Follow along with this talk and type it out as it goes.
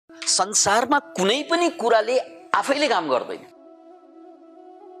संसारमा कुनै पनि कुराले आफैले काम गर्दैन,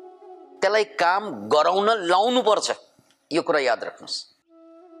 त्यसलाई काम गराउन लाउनु पर्छ। यो कुरा याद राख्नुस्।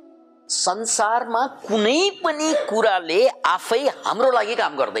 संसारमा कुनै पनि कुराले आफै हाम्रो लागि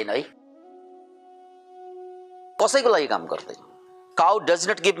काम गर्दैन है, कसैको लागि काम गर्दैन। Cow does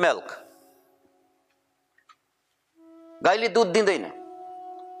not give milk, गाईले दूध दिँदैन,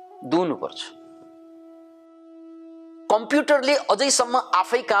 दुहुनु पर्छ। कम्प्युटरले अझैसम्म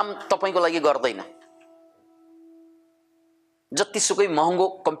आफै काम तपाईको लागि गर्दैन। जतिसुकै महँगो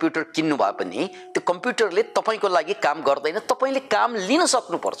कम्प्युटर किन्नु भए पनि त्यो कम्प्युटरले तपाईको लागि काम गर्दैन। तपाईले काम लिन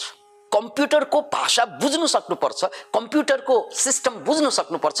सक्नुपर्छ, कम्प्युटरको भाषा बुझ्नु सक्नुपर्छ, कम्प्युटरको सिस्टम बुझ्नु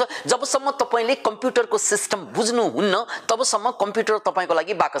सक्नुपर्छ। जबसम्म तपाईले कम्प्युटरको सिस्टम बुझ्नुहुन्न तबसम्म कम्प्युटर तपाईको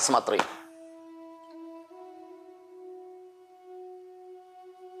लागि बाकस मात्रै।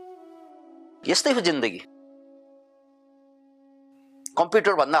 यस्तै हो जिन्दगी।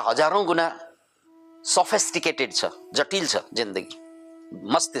 कम्प्युटर भन्दा हजारौं गुना सोफिस्टिकेटेड छ, जटिल छ जिन्दगी,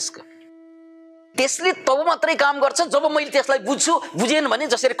 मस्तिष्क। त्यसले तब मात्रै काम गर्छ जब मैले त्यसलाई बुझ्छु। बुझेन भने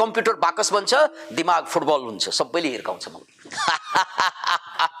जसरी कम्प्युटर बाकस बन्छ, दिमाग फुटबल हुन्छ, सबैले हिर्काउँछ मलाई।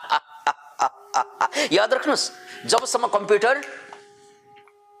 याद राख्नुस्, जबसम्म कम्प्युटर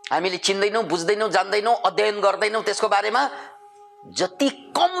हामीले चिन्दैनौं, बुझ्दैनौं, जान्दैनौं, अध्ययन गर्दैनौं त्यसको बारेमा, जति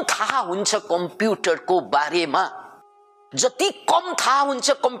कम थाहा हुन्छ कम्प्युटरको बारेमा, जति कम थाहा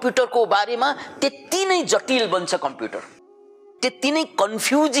हुन्छ कम्प्युटरको बारेमा, त्यति नै जटिल बन्छ कम्प्युटर, त्यति नै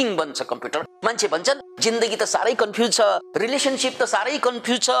कन्फ्युजिङ बन्छ कम्प्युटर। मान्छे भन्छन् जिन्दगी त साह्रै कन्फ्युज छ, रिलेसनशिप त साह्रै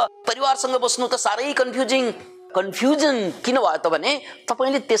कन्फ्युज छ, परिवारसँग बस्नु त साह्रै कन्फ्युजिङ। कन्फ्युजन किन भयो त भने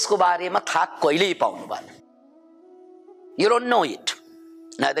तपाईले त्यसको बारेमा थाहा कहिल्यै पाउनु भएन। You don't know it.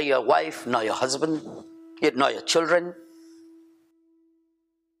 Neither your wife, nor your husband, nor your children.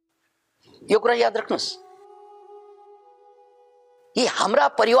 यो कुरा याद राख्नुस्। यी हाम्रा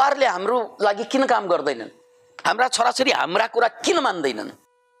परिवारले हाम्रो लागि किन काम गर्दैनन्? हाम्रा छोराछोरी हाम्रा कुरा किन मान्दैनन्?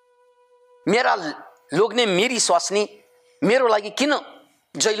 मेरा लोग्ने, मेरी स्वास्नी मेरो लागि किन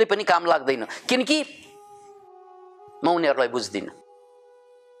जहिले पनि काम लाग्दैन? किनकि म उनीहरूलाई बुझ्दिन।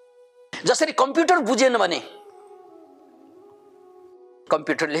 जसरी कम्प्युटर बुझेन भने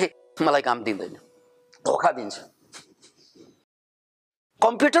कम्प्युटरले मलाई काम दिँदैन, धोका दिन्छ।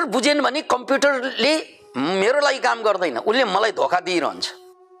 कम्प्युटर बुझेन भने कम्प्युटरले मेरो लागि काम गर्दैन, उसले मलाई धोका दिइरहन्छ।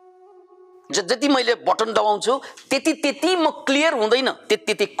 जति मैले बटन दबाउँछु त्यति म क्लियर हुँदैन,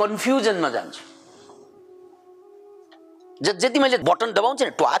 त्यति कन्फ्युजनमा जान्छु। जति मैले बटन दबाउँछु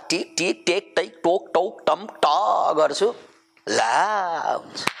नि, ट्वा टिक टिक टेक टेक टोक टोक टम ट गर्छु, ला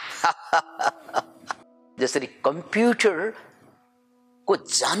हुन्छ। जसरी कम्प्युटरको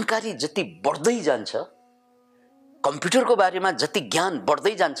जानकारी जति बढ्दै जान्छ, कम्प्युटरको बारेमा जति ज्ञान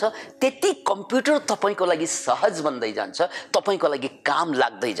बढ्दै जान्छ, त्यति कम्प्युटर तपाईको लागि सहज बन्दै जान्छ, तपाईको लागि काम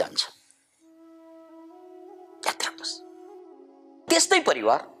लाग्दै जान्छ। याद राख्नुस्। त्यस्तै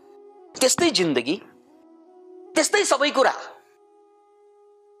परिवार, त्यस्तै जिन्दगी, त्यस्तै सबै कुरा।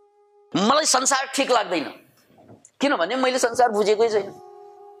 मलाई संसार ठिक लाग्दैन, किनभने मैले संसार बुझेकै छैन।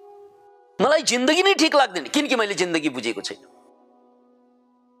 मलाई जिन्दगी नै ठिक लाग्दैन किनकि मैले जिन्दगी बुझेको छैन।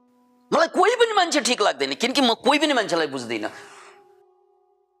 मलाई कोही पनि मान्छे ठिक लाग्दैन किनकि म कोही पनि मान्छेलाई बुझ्दिन।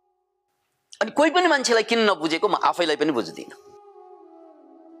 अनि कोही पनि मान्छेलाई किन नबुझेको म आफैलाई पनि बुझ्दिन।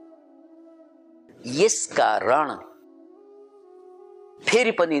 यसकारण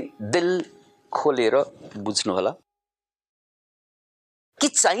फेरि पनि दिल खोलेर बुझ्नु होला कि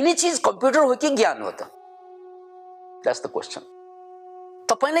चाहिने चीज कम्प्युटर हो कि ज्ञान हो त? That's the question.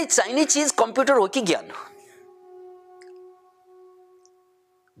 तपाईलाई चाहिने चीज कम्प्युटर हो कि ज्ञान हो?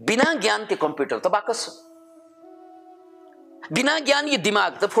 बिना ज्ञान त्यो कम्प्युटर त बाकस हो। बिना ज्ञान यो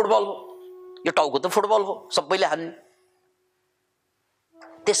दिमाग त फुटबल हो, यो टाउको त फुटबल हो, सबैले हान्ने।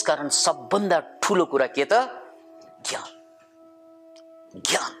 त्यसकारण सबभन्दा ठूलो कुरा के त? ज्ञान,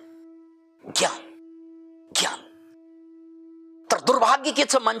 ज्ञान, ज्ञान, ज्ञान। तर दुर्भाग्य के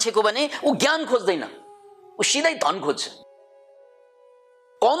छ मान्छेको भने ऊ ज्ञान खोज्दैन, ऊ सिधै धन खोज्छ।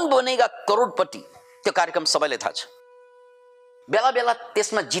 कौन बनेगा करोडपति त्यो कार्यक्रम सबैले थाहा छ। बेला बेला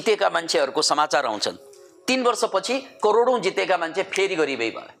त्यसमा जितेका मान्छेहरूको समाचार आउँछन्। 3 वर्षपछि करोडौं जितेका मान्छे फेरि गरिबै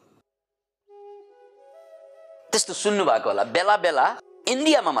भयो। त्यस्तो सुन्नु भएको होला। बेला बेला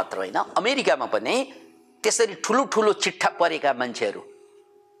इन्डियामा मात्र होइन, अमेरिकामा पनि त्यसरी ठुलो ठुलो चिट्ठा परेका मान्छेहरू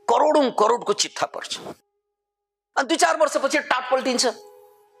करोडौं करोडको चिट्ठा पर्छ। अनि 2-4 वर्षपछि टाट पल्टिन्छ।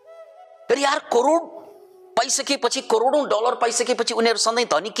 फेरि यार करोड पाइसकेपछि, करोडौं डलर पाइसकेपछि उनीहरू सधैँ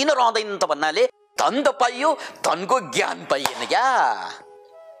धनी किन रहँदैनन् त भन्नाले धन त पाइयो, धनको ज्ञान पाइएन क्या।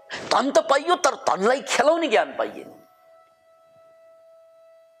 धन त पाइयो तर धनलाई खेलाउने ज्ञान पाइएन।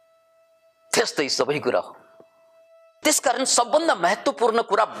 त्यस्तै सबै कुरा हो। त्यसकारण सबभन्दा महत्त्वपूर्ण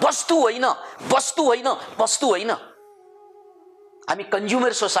कुरा वस्तु होइन, वस्तु होइन, वस्तु होइन। हामी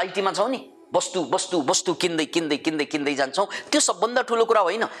कन्ज्युमर सोसाइटीमा छौं नि, वस्तु वस्तु वस्तु किन्दै किन्दै किन्दै किन्दै जान्छौं। त्यो सबभन्दा ठूलो कुरा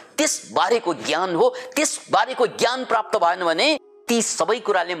होइन, त्यसबारेको ज्ञान हो। त्यसबारेको ज्ञान प्राप्त भएन भने ती सबै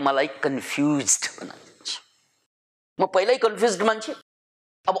कुराले मलाई कन्फ्युज्ड बनाइदिन्छ। म पहिल्यै कन्फ्युज्ड मान्छे,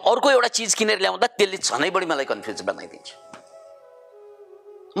 अब अर्को एउटा चीज किनेर ल्याउँदा त्यसले झनै बढी मलाई कन्फ्युज बनाइदिन्छ।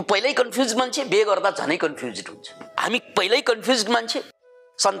 म पहिल्यै कन्फ्युज मान्छे, बिहे गर्दा झनै कन्फ्युज्ड हुन्छ। हामी पहिल्यै कन्फ्युज्ड मान्छे,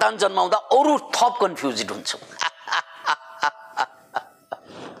 सन्तान जन्माउँदा अरू थप कन्फ्युज्ड हुन्छ।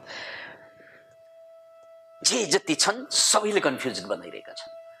 जे जति छन् सबैले कन्फ्युज्ड बनाइरहेका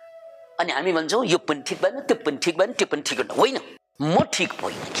छन्। अनि हामी भन्छौं यो पनि ठिक भएन, त्यो पनि ठिक भएन, त्यो पनि ठिक होइन। म ठिक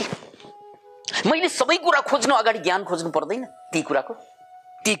होइन कि मैले सबै कुरा खोज्नु अगाडि ज्ञान खोज्नु पर्दैन? ती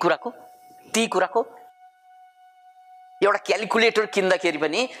कुराको एउटा क्याल्कुलेटर किन्दाखेरि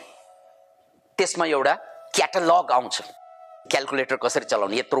पनि त्यसमा एउटा क्याटलग आउँछ। क्याल्कुलेटर कसरी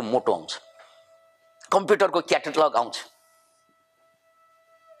चलाउने यत्रो मोटो आउँछ, कम्प्युटरको क्याटलग आउँछ।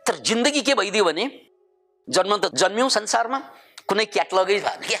 तर जिन्दगी के भइदियो भने जन्म्यौं संसारमा, कुनै क्याटलगै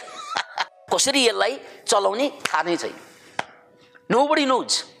छैन क्या। कसरी यसलाई चलाउने थाहा नै छैन। Nobody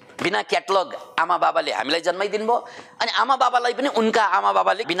knows. बिना क्याटलग आमा बाबाले हामीलाई जन्माइदिनु भयो, अनि आमा बाबालाई पनि उनका आमा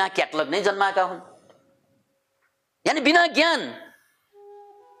बाबाले बिना क्याटलग नै जन्माएका हुन्। यानी बिना ज्ञान।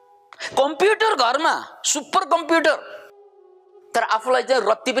 कम्प्युटर घरमा, सुपर कम्प्युटर, तर आफूलाई चाहिँ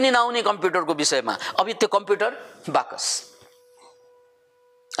रत्ती पनि नआउने कम्प्युटरको विषयमा। अब त्यो कम्प्युटर बाकस।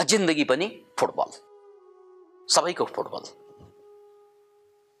 जिन्दगी पनि फुटबल, सबैको फुटबल।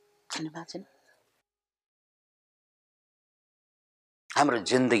 हाम्रो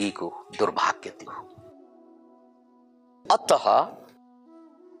जिन्दगीको दुर्भाग्य त्यो हो। अतः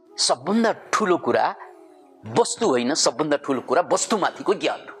सबभन्दा ठूलो कुरा वस्तु होइन, सबभन्दा ठूलो कुरा वस्तुमाथिको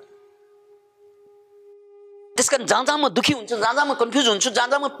ज्ञान हो। त्यसकारण जहाँ जहाँ म दुखी हुन्छु, जहाँ जहाँ म कन्फ्युज हुन्छु, जहाँ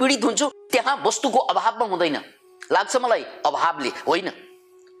जहाँ म पीडित हुन्छु, त्यहाँ वस्तुको अभावमा हुँदैन। लाग्छ मलाई अभावले होइन,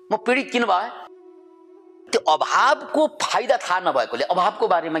 म पीडित किन भए? त्यो अभावको फाइदा थाहा नभएकोले, अभावको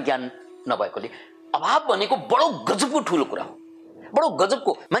बारेमा ज्ञान नभएकोले। अभाव भनेको बडो गजबको ठूलो कुरा हो, बडो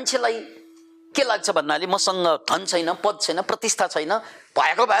गजबको। मान्छेलाई के लाग्छ भन्नाले मसँग धन छैन, पद छैन, प्रतिष्ठा छैन,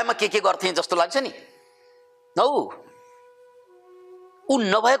 भएको भएमा के गर्थे जस्तो लाग्छ नि। हौ, ऊ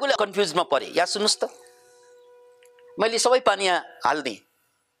नभएकोले कन्फ्युजमा परे। या सुन्नुस् त, मैले सबै पानी हाल्दिएँ,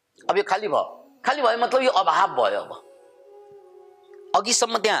 अब यो खाली भयो मतलब यो अभाव भयो। अब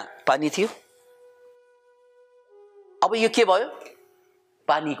अघिसम्म त्यहाँ पानी थियो, अब यो के भयो?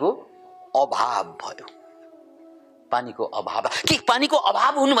 पानीको अभाव भयो। पानीको अभाव। के पानीको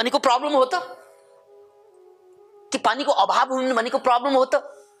अभाव हुनु भनेको प्रब्लम हो त? के पानीको अभाव हुनु भनेको प्रब्लम हो त?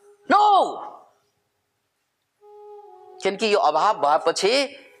 नो। किनकि यो अभाव भएपछि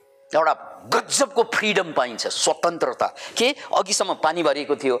एउटा गजबको फ्रिडम पाइन्छ, स्वतन्त्रता। के अघिसम्म पानी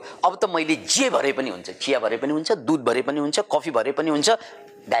भरिएको थियो, अब त मैले जे भरे पनि हुन्छ, चिया भरे पनि हुन्छ, दूध भरे पनि हुन्छ, कफी भरे पनि हुन्छ।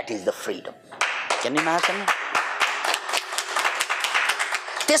 That is the freedom. किन महाशय?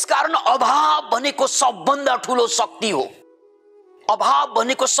 त्यसकारण अभाव भनेको सबभन्दा ठूलो शक्ति हो। अभाव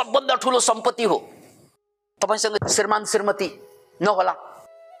भनेको सबभन्दा ठूलो सम्पत्ति हो। तपाईसँग श्रीमान श्रीमती नहोला,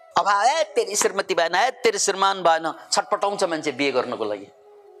 अभाव, तेरी श्रीमती भएन, तेरी श्रीमान भएन, छटपटाउँछ मान्छे बिहे गर्नको लागि।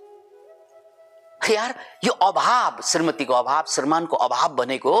 यार, यो अभाव, श्रीमतीको अभाव, श्रीमानको अभाव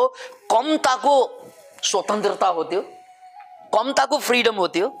भनेको कमताको स्वतन्त्रता हो, त्यो कमताको फ्रिडम हो।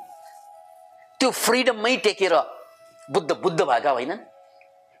 त्यो फ्रिडममै टेकेर बुद्ध भएका होइनन्,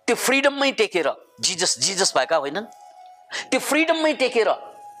 त्यो फ्रिडममै टेकेर जीजस भएका होइनन्, त्यो फ्रिडममै टेकेर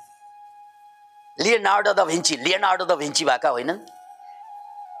लियोनार्डो द भिन्ची भएका होइनन्।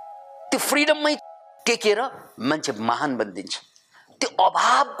 त्यो फ्रिडममै टेकेर मान्छे महान बनिन्छ। त्यो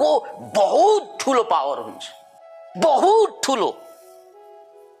अभावको बहुत ठूलो पावर हुन्छ, बहुत ठूलो।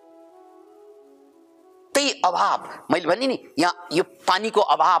 त्यही अभाव मैले भने नि, यहाँ यो पानीको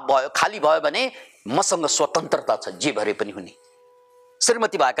अभाव भयो, खाली भयो भने मसँग स्वतन्त्रता छ, जे भरे पनि हुने।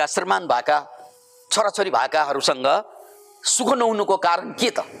 श्रीमती भएका, श्रीमान भएका, छोराछोरी भएकाहरूसँग सुख नहुनुको कारण के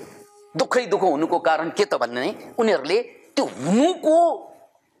त? दुःखै दुःख हुनुको कारण के त भन्ने उनीहरूले त्यो हुनुको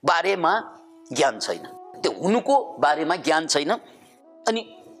बारेमा ज्ञान छैन, त्यो हुनुको बारेमा ज्ञान छैन। अनि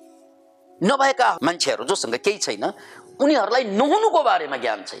नभएका मान्छेहरू जोसँग केही छैन, उनीहरूलाई नहुनुको बारेमा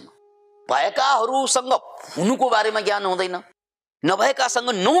ज्ञान छैन। भएकाहरूसँग हुनुको बारेमा ज्ञान हुँदैन, नभएकासँग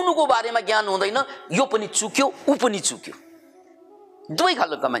नहुनुको बारेमा ज्ञान हुँदैन। यो पनि चुक्यो, ऊ पनि चुक्यो। दुवै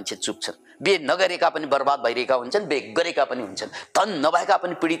खालका मान्छे चुक्छन्। बिहे नगरेका पनि बर्बाद भइरहेका हुन्छन्, बिहे गरेका पनि हुन्छन्। धन नभएका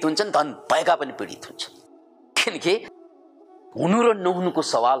पनि पीडित हुन्छन्, धन भएका पनि पीडित हुन्छन्। किनकि हुनु र नहुनुको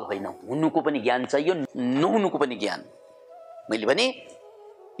सवाल होइन, हुनुको पनि ज्ञान चाहियो, नहुनुको पनि ज्ञान। मैले भने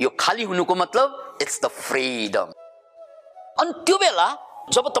यो खाली हुनुको मतलब इट्स द फ्रिडम। अनि त्यो बेला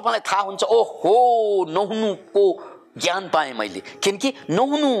जब तपाईलाई थाहा हुन्छ ओहो नहुनुको ज्ञान पाएँ मैले, किनकि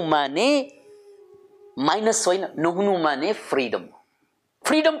नहुनु माने माइनस होइन, नहुनु माने फ्रिडम,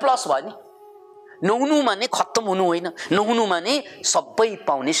 फ्रिडम प्लस भयो नि। नहुनु माने खत्तम हुनु होइन, नहुनु माने सबै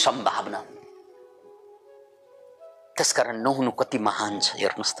पाउने सम्भावना। त्यसकारण नहुनु कति महान छ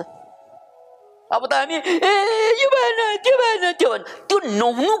हेर्नुस् त। अब त हामी यो भएन त्यो भएन त्यो भएन, त्यो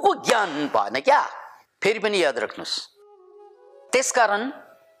नहुनुको ज्ञान भएन क्या। फेरि पनि याद राख्नुस्, त्यसकारण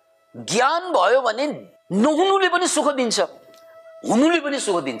ज्ञान भयो भने नहुनुले पनि सुख दिन्छ, हुनुले पनि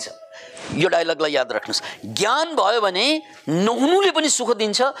सुख दिन्छ। यो डायलगलाई याद राख्नुस्, ज्ञान भयो भने नहुनुले पनि सुख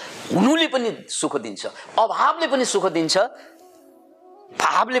दिन्छ, हुनुले पनि सुख दिन्छ, अभावले पनि सुख दिन्छ,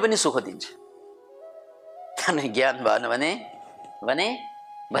 भावले पनि सुख दिन्छ। अनि ज्ञान भएन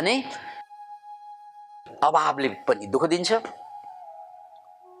भने अभावले पनि दुःख दिन्छ,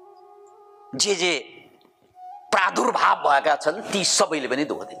 जे प्रादुर्भाव भएका छन् ती सबैले पनि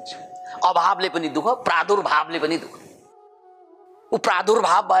दुःख दिन्छ। अभावले पनि दुःख, प्रादुर्भावले पनि दुःख। ऊ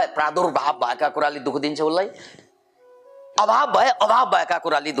प्रादुर्भाव भएका कुराले दुःख दिन्छ उसलाई, अभाव भएका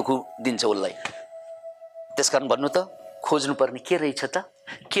कुराले दुःख दिन्छ उसलाई। त्यसकारण भन्नु त खोज्नु पर्ने के रहेछ त,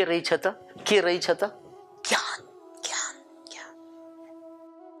 के रहेछ त, के रहेछ त? ज्ञान, ज्ञान, ज्ञान।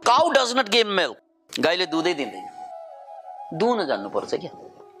 Cow does not give milk, गाईले दुधै दिँदैन, दुहुन जान्नुपर्छ क्या।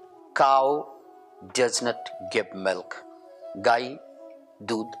 Cow does not give milk, गाई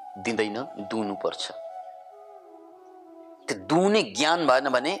दुध दिँदैन, दुहुनु पर्छ। त्यो दुहुने ज्ञान भएन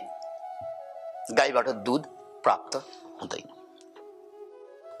भने गाईबाट दुध प्राप्त हुँदैन।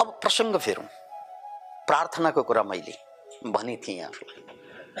 अब प्रसङ्ग फेरौँ, प्रार्थनाको कुरा मैले भने थिएँ यहाँहरूलाई।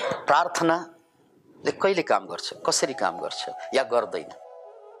 प्रार्थनाले कहिले काम गर्छ, कसरी काम गर्छ या गर्दैन,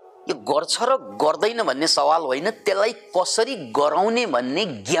 यो गर्छ र गर्दैन भन्ने सवाल होइन, त्यसलाई कसरी गराउने भन्ने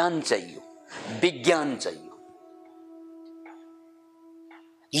ज्ञान चाहियो, विज्ञान चाहियो।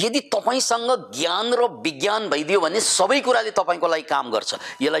 यदि तपाईसँग ज्ञान र विज्ञान भइदियो भने सबै कुराले तपाईको लागि काम गर्छ।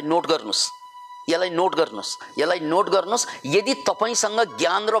 यसलाई नोट गर्नुस्, यसलाई नोट गर्नुस्, यसलाई नोट गर्नुस्। यदि तपाईसँग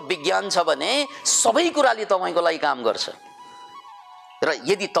ज्ञान र विज्ञान छ भने सबै कुराले तपाईको लागि काम गर्छ, र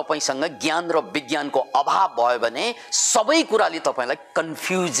यदि तपाईसँग ज्ञान र विज्ञानको अभाव भयो भने सबै कुराले तपाईलाई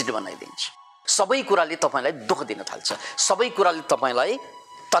कन्फ्युज्ड बनाइदिन्छ, सबै कुराले तपाईलाई दुःख दिन थाल्छ, सबै कुराले तपाईलाई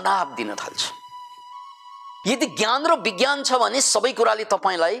तनाव दिन थाल्छ। यदि ज्ञान र विज्ञान छ भने सबै कुराले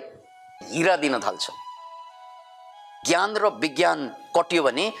तपाईलाई हिरा दिन थाल्छ। ज्ञान र विज्ञान कट्यो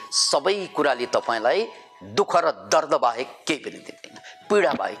भने सबै कुराले तपाईलाई दुःख र दर्द बाहेक केही पनि दिँदैन,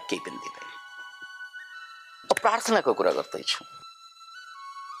 पीडा बाहेक केही पनि दिँदैन। अब प्रार्थनाको कुरा गर्दैछु।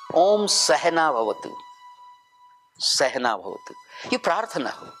 ओम सहना भवतु, सहना भवतु, यो प्रार्थना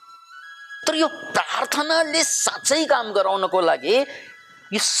हो। तर यो प्रार्थनाले साँच्चै काम गराउनको लागि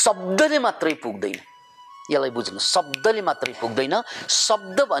यो शब्दले मात्रै पुग्दैन। यसलाई बुझ्नु, शब्दले मात्रै पुग्दैन।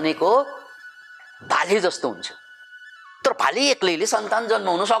 शब्द भनेको भाले जस्तो हुन्छ, तर भाले एक्लैले सन्तान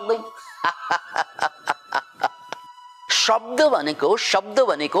जन्माउन सक्दैन। शब्द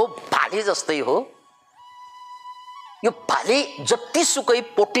भनेको भाले जस्तै हो। यो भाले जतिसुकै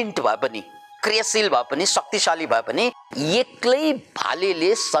पोटेन्ट भए पनि, क्रियाशील भए पनि, शक्तिशाली भए पनि एक्लै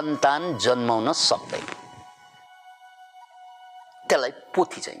भालेले सन्तान जन्माउन सक्दैन। त्यसलाई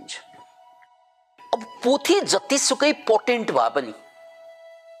पोथी चाहिन्छ। अब पोथी जतिसुकै पोटेन्ट भए पनि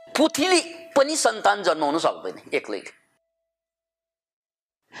पोथीले पनि सन्तान जन्माउन सक्दैन एक्लैले।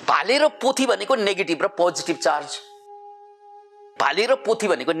 भाले र पोथी भनेको नेगेटिभ र पोजिटिभ चार्ज, भाले र पोथी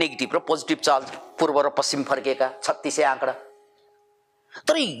भनेको नेगेटिभ र पोजिटिभ चार्ज, पूर्व र पश्चिम फर्केका 36 आँकडा।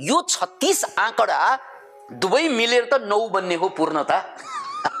 तर यो 36 आँकडा दुवै मिलेर त 9 बन्ने हो पूर्णता।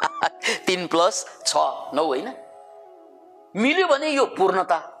 3 + 6 9 होइन। मिल्यो भने यो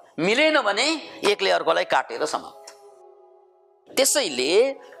पूर्णता, मिलेन भने एकले अर्कोलाई काटेर समाप्त। त्यसैले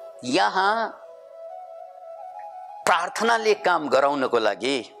यहाँ प्रार्थनाले काम गराउनको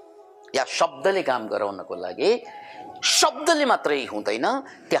लागि या शब्दले काम गराउनको लागि शब्दले मात्रै हुँदैन,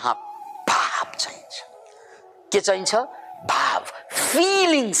 त्यहाँ भाव चाहिन्छ। के चाहिन्छ? भाव,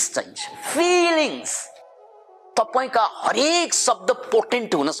 फिलिङ्स चाहिन्छ। फिलिङ्स। तपाईका हरेक शब्द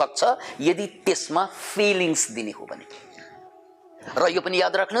पोटेन्ट हुन सक्छ यदि त्यसमा फिलिङ्स दिने हो भने। र यो पनि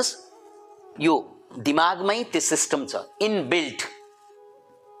याद राख्नुस्, यो दिमागमै त्यो सिस्टम छ, इनबिल्ट,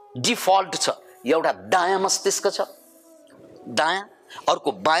 डिफल्ट छ। एउटा दायाँ मस्तिष्क छ, दायाँ,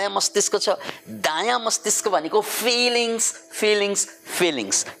 अर्को बायाँ मस्तिष्क छ। दायाँ मस्तिष्क भनेको फिलिङ्स फिलिङ्स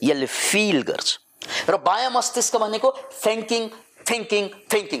फिलिङ्स, यसले फिल गर्छ। र बायाँ मस्तिष्क भनेको थिङ्किङ थिङ्किङ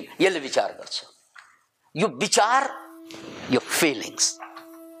थिङ्किङ, यसले विचार गर्छ। यो विचार, यो फिलिङ्स,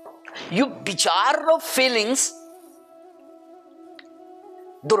 यो विचार र फिलिङ्स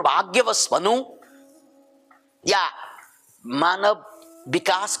दुर्भाग्यवश भनौँ या मानव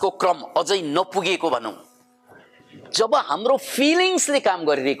विकासको क्रम अझै नपुगेको भनौं, जब हाम्रो फिलिङ्सले काम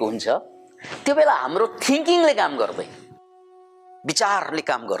गरिरहेको हुन्छ त्यो बेला हाम्रो थिङ्किङले काम गर्दैन, विचारले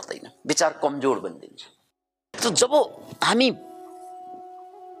काम गर्दैन, विचार कमजोर बनिदिन्छ। त जब हामी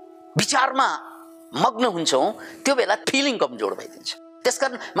विचारमा मग्न हुन्छौं त्यो बेला फिलिङ कमजोर भइदिन्छ।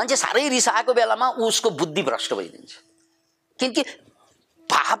 त्यसकारण मान्छे साह्रै रिसाएको बेलामा उसको बुद्धि भ्रष्ट भइदिन्छ, किनकि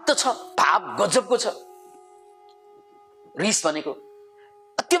भाव त छ, भाव गजबको छ रिस भनेको,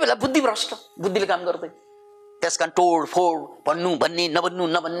 त्यो बेला बुद्धि भ्रष्ट, बुद्धिले काम गर्दैन। त्यसकारण तोडफोड, भन्नु भन्ने, नभन्नु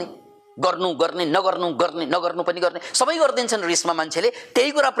नभन्ने, गर्नु गर्ने, नगर्नु गर्ने, नगर्नु पनि गर्ने, सबै गरिदिन्छन् रिसमा मान्छेले।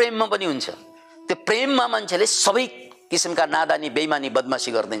 त्यही कुरा प्रेममा पनि हुन्छ। त्यो प्रेममा मान्छेले सबै किसिमका नादानी, बेइमानी,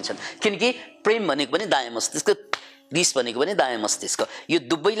 बदमासी गरिदिन्छन्, किनकि प्रेम भनेको पनि दायाँ मस्तिष्क, रिस भनेको पनि दायाँ मस्तिष्क। यो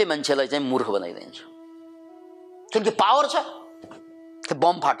दुवैले मान्छेलाई चाहिँ मूर्ख बनाइदिन्छ, किनकि पावर छ,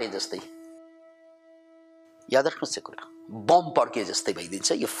 बम फाटे जस्तै, याद राख्नुहोस् यो कुरा, बम पड्के जस्तै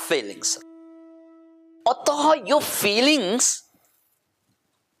भइदिन्छ यो फिलिङ्स। अतः यो फिलिङ्स,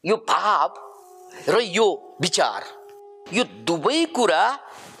 यो भाव र यो विचार, यो दुवै कुरा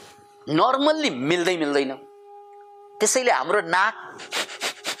नर्मल्ली मिल्दैन। त्यसैले हाम्रो नाक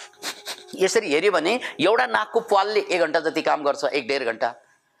यसरी हेर्यो भने एउटा नाकको प्वालले 1 घण्टा जति काम गर्छ, 1-1.5 घण्टा,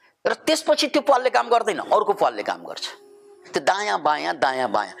 र त्यसपछि त्यो प्वालले काम गर्दैन, अर्को प्वालले काम गर्छ। त्यो दायाँ बायाँ दायाँ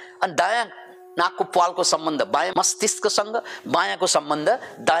बायाँ, अनि दायाँ नाकको प्वालको सम्बन्ध बायाँ मस्तिष्कसँग, बायाँको सम्बन्ध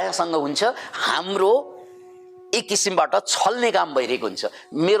दायाँसँग हुन्छ। हाम्रो एक किसिमबाट छल्ने काम भइरहेको हुन्छ।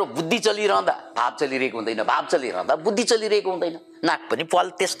 मेरो बुद्धि चलिरहँदा भाव चलिरहेको हुँदैन, भाव चलिरहँदा बुद्धि चलिरहेको हुँदैन। नाक पनि प्वाल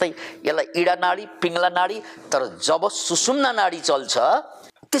त्यस्तै, यसलाई इडा नाडी, पिङ्गला नाडी। तर जब सुषुम्ना नाडी चल्छ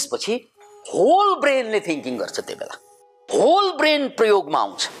त्यसपछि होल ब्रेनले थिङ्किङ गर्छ, त्यो बेला होल ब्रेन प्रयोगमा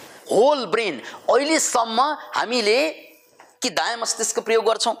आउँछ। होल ब्रेन, अहिलेसम्म हामीले कि दायाँ मस्तिष्क प्रयोग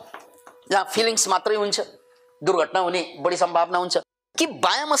गर्छौं जहाँ फिलिङ्स मात्रै हुन्छ, दुर्घटना हुने बढी सम्भावना हुन्छ, कि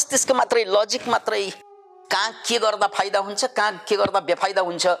बायाँ मस्तिष्क मात्रै, लजिक मात्रै, कहाँ के गर्दा फाइदा हुन्छ, कहाँ के गर्दा बेफाइदा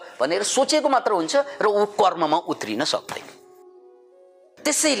हुन्छ भनेर सोचेको मात्र हुन्छ र ऊ कर्ममा उत्रिन सक्दैन।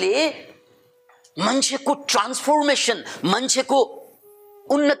 त्यसैले मान्छेको ट्रान्सफर्मेसन, मान्छेको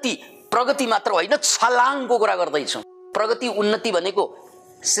उन्नति, प्रगति मात्र होइन, छलाङको कुरा गर्दैछौँ। प्रगति उन्नति भनेको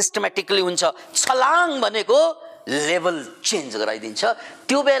सिस्टमेटिकली हुन्छ, छलाङ भनेको लेभल चेन्ज गराइदिन्छ।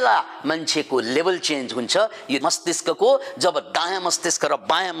 त्यो बेला मान्छेको लेभल चेन्ज हुन्छ। यो मस्तिष्कको जब दायाँ मस्तिष्क र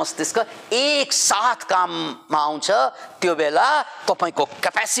बायाँ मस्तिष्क एक साथ काममा आउँछ त्यो बेला तपाईको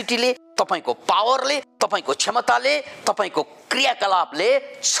क्यापेसिटीले, तपाईको पावरले, तपाईको क्षमताले, तपाईको क्रियाकलापले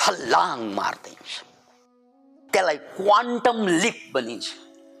छलाङ मार्दिन्छ। त्यसलाई क्वान्टम लिप भनिन्छ।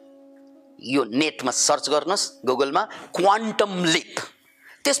 यो नेटमा सर्च गर्नुहोस्, गुगलमा, क्वान्टम लिप।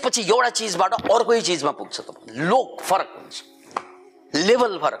 त्यसपछि एउटा चीजबाट अर्कै चीजमा पुग्छ। तपाईँ लोक फरक हुन्छ,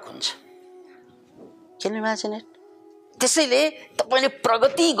 लेभल फरक हुन्छ। Can you imagine it? त्यसैले तपाईले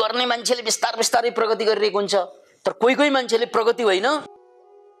प्रगति गर्ने मान्छेले बिस्तारै प्रगति गरिरहेको हुन्छ, तर कोही मान्छेले प्रगति होइन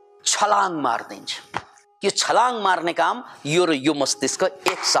छलाङ मार्दिन्छ। यो छलाङ मार्ने काम यो र यो मस्तिष्क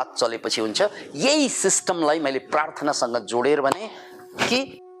एक साथ चलेपछि हुन्छ। यही सिस्टमलाई मैले प्रार्थनासँग जोडेर भने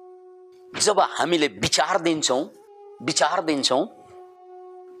कि जब हामीले विचार दिन्छौं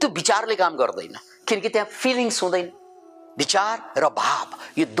त्यो विचारले काम गर्दैन, किनकि त्यहाँ फिलिङ्स हुँदैन। विचार र भाव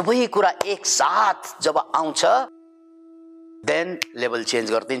यो दुवै कुरा एक साथ जब आउँछ देन लेभल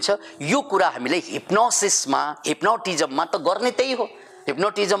चेन्ज गरिदिन्छ। यो कुरा हामीले हिप्नोसिसमा, हिप्नोटिजममा त गर्ने त्यही हो।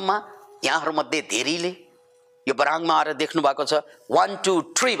 हिप्नोटिजममा यहाँहरु मध्ये धेरैले यो बराङमा आएर देख्नु भएको छ। 1 2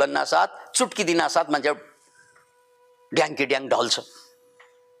 3 भन्ना साथ, चुटकी दिना साथ मान्छे ड्याङकी ड्याङ ढल्छ।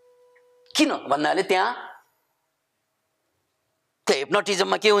 किन भन्नाले त्यहाँ त्यो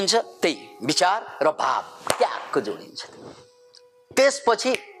हिप्नोटिजममा के हुन्छ, त्यही विचार र भाव ट्याक्क जोडिन्छ।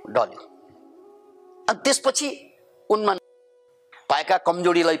 त्यसपछि ढल्यो। अनि त्यसपछि उनमा भएका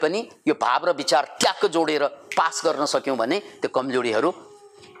कमजोरीलाई पनि यो भाव र विचार ट्याक्क जोडेर पास गर्न सक्यौं भने त्यो कमजोरीहरू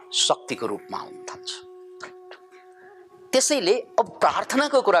शक्तिको रूपमा आउन थाल्छ। त्यसैले अब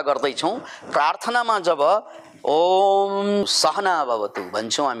प्रार्थनाको कुरा गर्दै छौं। प्रार्थनामा जब ओम सहना भवतु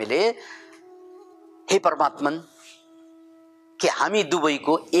भन्छौं हामीले, हे परमात्मन कि हामी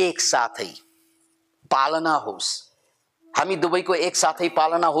दुवैको एक साथै पालना होस्। हामी दुवैको एक साथै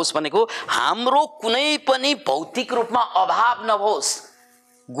पालना होस् भनेको हाम्रो कुनै पनि भौतिक रूपमा अभाव नहोस्,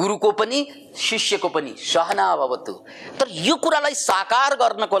 गुरुको पनि शिष्यको पनि सहना भवतु। तर यो कुरालाई साकार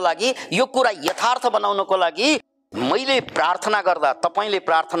गर्नको लागि, यो कुरा यथार्थ बनाउनको लागि मैले प्रार्थना गर्दा, तपाईले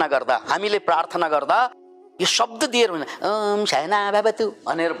प्रार्थना गर्दा, हामीले प्रार्थना गर्दा यो शब्द दिएर ओम सहना भवतु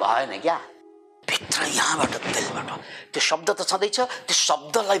भनेर भएन क्या। भित्र यहाँबाट दिलबाट त्यो शब्द त छँदैछ, त्यो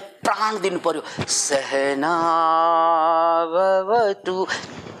शब्दलाई प्राण दिनु पर्यो। सहना भवतु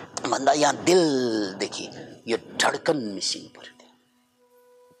भन्दा यहाँ दिलदेखि यो धड्कन मिसिनु पर्यो।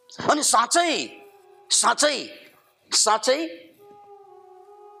 अनि साँच्चै साँच्चै साँच्चै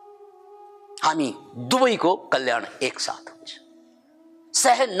हामी दुवैको कल्याण एकसाथ हुन्छ।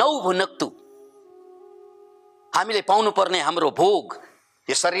 सह नौ भुनक्तु, हामीले पाउनु पर्ने हाम्रो भोग,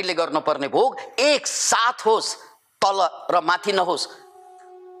 यो शरीरले गर्नुपर्ने भोग एक साथ होस्, तल र माथि नहोस्।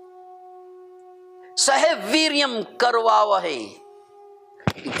 सह वीर्यम करवावहै,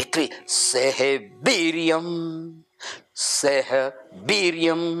 भित्री सह वीर्यम, सह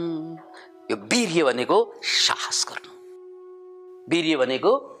वीर्यम, यो वीर्य भनेको साहस गर्नु, वीर्य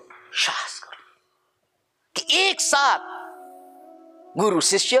भनेको साहस गर्नु। कि एक साथ गुरु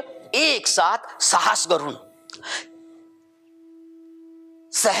शिष्य एक साथ साहस गरून्।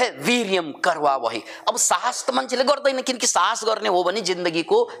 सह वीर्यम करवावहै। अब साहस त मान्छेले गर्दैन, किनकि साहस गर्ने हो भने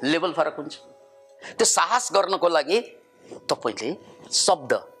जिन्दगीको लेभल फरक हुन्छ। त्यो साहस गर्नको लागि तपाईले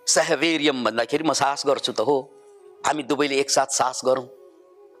शब्द सहवीर्यम भन्दाखेरि म साहस गर्छु त हो, हामी दुवैले एकसाथ साहस गरौँ,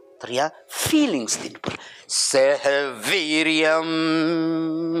 तर यहाँ फिलिङ्स दिनु पर्यो। सहवीर्यम,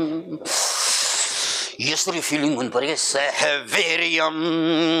 यसरी फिलिङ हुनु पर्यो। सहवीर्यम,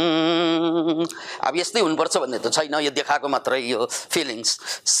 अब यस्तै हुनुपर्छ भन्ने त छैन, यो देखाएको मात्रै यो फिलिङ्स।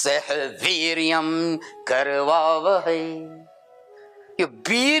 सहवीर्यम करवावहै, यो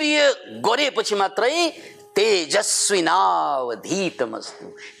वीर्य गरेपछि मात्रै तेजस्विनावधीतमस्तु,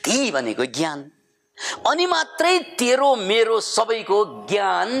 धी भनेको ज्ञान, अनि मात्रै तेरो मेरो सबैको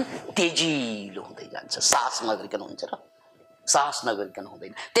ज्ञान तेजिलो हुँदै जान्छ। साहस नगरिकन हुन्छ र, साहस नगरिकन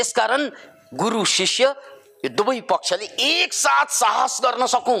हुँदैन। त्यसकारण गुरु शिष्य यो दुवै पक्षले एक साथ साहस गर्न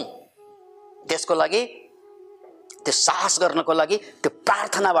सकौं, त्यसको लागि, त्यो साहस गर्नको लागि त्यो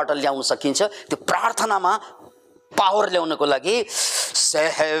प्रार्थनाबाट ल्याउन सकिन्छ। त्यो प्रार्थनामा पावर ल्याउनको लागि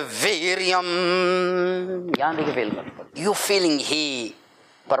सहवीर्यम, यहाँदेखि फेल गर्नु पर्यो। यो फिलिङ, हे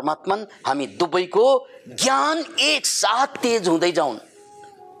परमात्मन हामी दुवैको ज्ञान एक साथ तेज हुँदै जाउन्,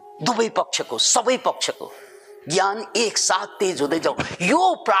 दुवै पक्षको सबै पक्षको ज्ञान एक साथ तेज हुँदै जाउँ।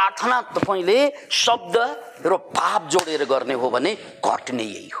 यो प्रार्थना तपाईले शब्द र भाव जोडेर गर्ने हो भने घट्ने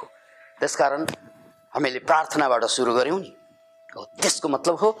यही हो। त्यसकारण हामीले प्रार्थनाबाट सुरु गर्यौं नि, त्यसको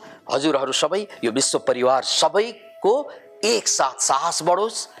मतलब हो हजुरहरू सबै, यो विश्व परिवार सबैको एक साथ साहस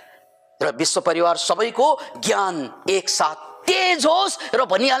बढोस् र विश्व परिवार सबैको ज्ञान एक साथ तेज होस्। र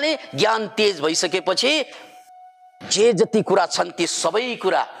भनिहाले ज्ञान तेज भइसकेपछि जे जति कुरा छन् ती सबै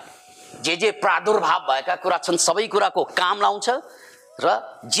कुरा, जे प्रादुर्भाव भएका कुरा छन् सबै कुराको काम लाउँछ, र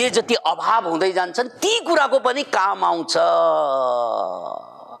जे जति अभाव हुँदै जान्छन् ती कुराको पनि काम आउँछ।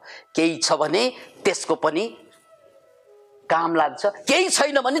 केही छ भने त्यसको पनि काम लाग्छ, केही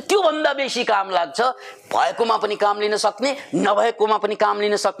छैन भने त्यो भन्दा बेसी काम लाग्छ। भएकोमा पनि काम लिन सक्ने, नभएकोमा पनि काम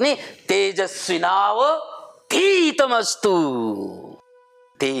लिन सक्ने। तेजस्विनावधीतमस्तु,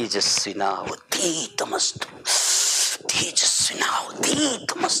 तेजस्विनावधीतमस्तु,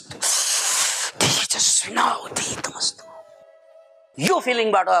 तेजस्विनावधीतमस्तु, तेजस्विनावधीतमस्तु। यो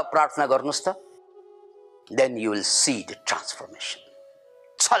फिलिङबाट प्रार्थना गर्नुस् त, then you will see the transformation.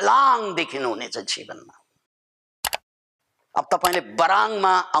 छलाङ देखिनु हुनेछ जीवनमा। अब तपाईले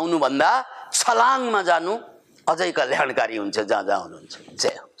बराङमा आउनु भन्दा छलाङमा जानु अझै कल्याणकारी हुन्छ, जहाँ जहाँ हुनुहुन्छ।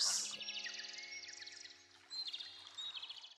 जय होस्।